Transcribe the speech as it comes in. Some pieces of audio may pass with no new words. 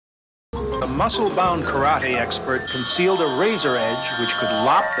The muscle-bound karate expert concealed a razor edge which could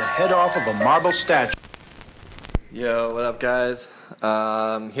lop the head off of a marble statue. Yo, what up guys?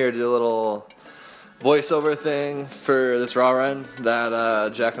 I'm here to do a little voiceover thing for this raw run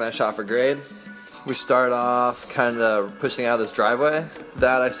that Jack and I shot for grade. We start off kind of pushing out this driveway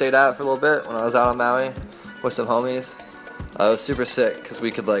that I stayed at for a little bit when I was out on Maui with some homies. It was super sick because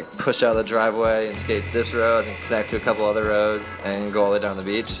we could like push out the driveway and skate this road and connect to a couple other roads and go all the way down the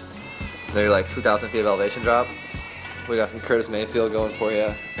beach. Maybe like 2,000 feet of elevation drop. We got some Curtis Mayfield going for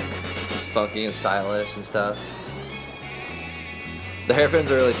you. It's funky and stylish and stuff. The hairpins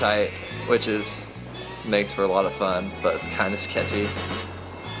are really tight, which makes for a lot of fun, but it's kind of sketchy.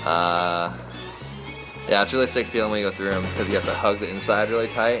 Yeah, it's really sick feeling when you go through them because you have to hug the inside really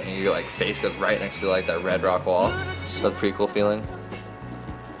tight and your like face goes right next to like that red rock wall. So that's a pretty cool feeling.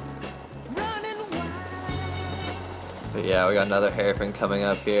 But yeah, we got another hairpin coming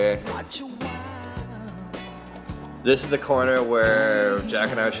up here. This is the corner where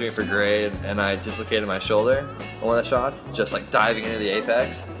Jack and I were shooting for grade and I dislocated my shoulder on one of the shots, just like diving into the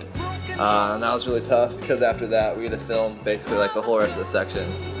apex. And that was really tough because after that we had to film basically like the whole rest of the section.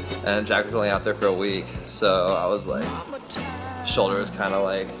 And Jack was only out there for a week, so I was like, shoulder was kind of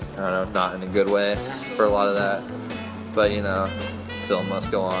like, I don't know, not in a good way for a lot of that. But you know, film must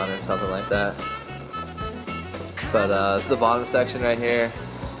go on or something like that. But this is the bottom section right here.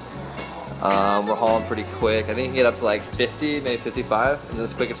 We're hauling pretty quick. I think you can get up to like 50, maybe 55 in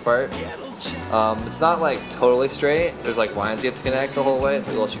this quickest part. It's not like totally straight. There's like lines you have to connect the whole way, like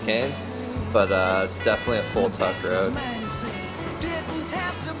little chicanes. But it's definitely a full tuck road.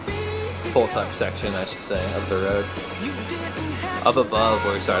 Full tuck section, I should say, of the road. Up above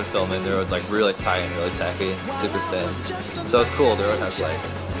where we started filming, the road's like really tight and really tacky, super thin. So it's cool. The road has like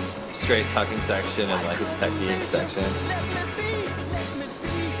straight tucking section and like its techie section.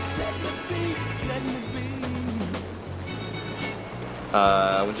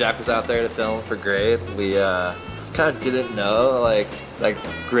 When Jack was out there to film for grade, we kind of didn't know like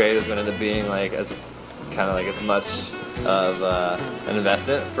grade was going to end up being like as much of an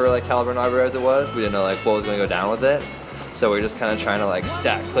investment for like Caliber and Arbor as it was. We didn't know like what was going to go down with it, so we were just kind of trying to like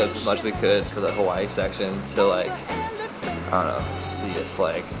stack clips as much as we could for the Hawaii section to like, I don't know, see if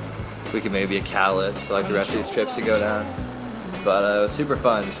like we could maybe be a catalyst for like the rest of these trips to go down. But it was super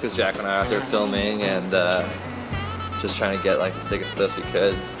fun just because Jack and I are out there filming and just trying to get like the sickest clips we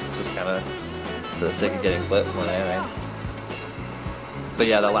could, just kind of for the sake of getting clips more than anything. But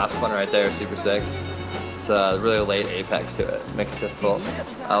yeah, that last one right there is super sick. It's a really late apex to it, makes it difficult.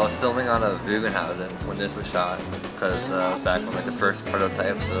 I was filming on a Vugenhausen when this was shot because I was back when like the first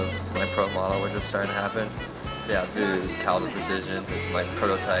prototypes of my pro model were just starting to happen. Yeah, Vug, Caliber Precisions, and some like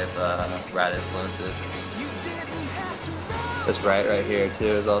prototype rad influences. This right here too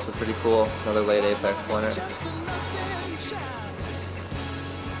is also pretty cool, another late apex pointer.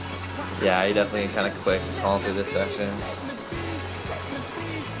 Yeah, you definitely get kind of quick hauling through this section.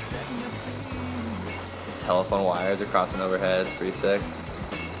 Telephone wires are crossing overhead, it's pretty sick.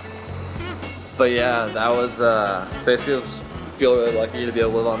 But yeah, that was basically feel really lucky to be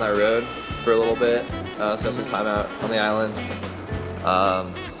able to live on that road for a little bit. Spent some time out on the islands.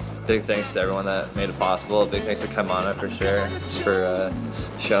 Big thanks to everyone that made it possible. Big thanks to Kaimana for sure for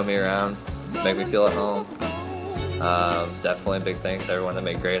showing me around, make me feel at home. Definitely big thanks to everyone that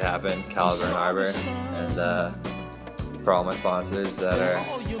made grade happen, Caliber and Arbor, and for all my sponsors that are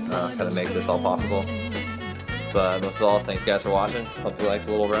kind of make this all possible. But most of all, thank you guys for watching. Hope you liked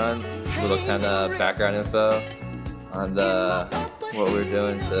the little run, little kind of background info on what we were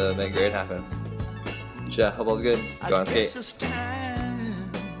doing to make grade happen. Yeah, hope all's good. Go on skate.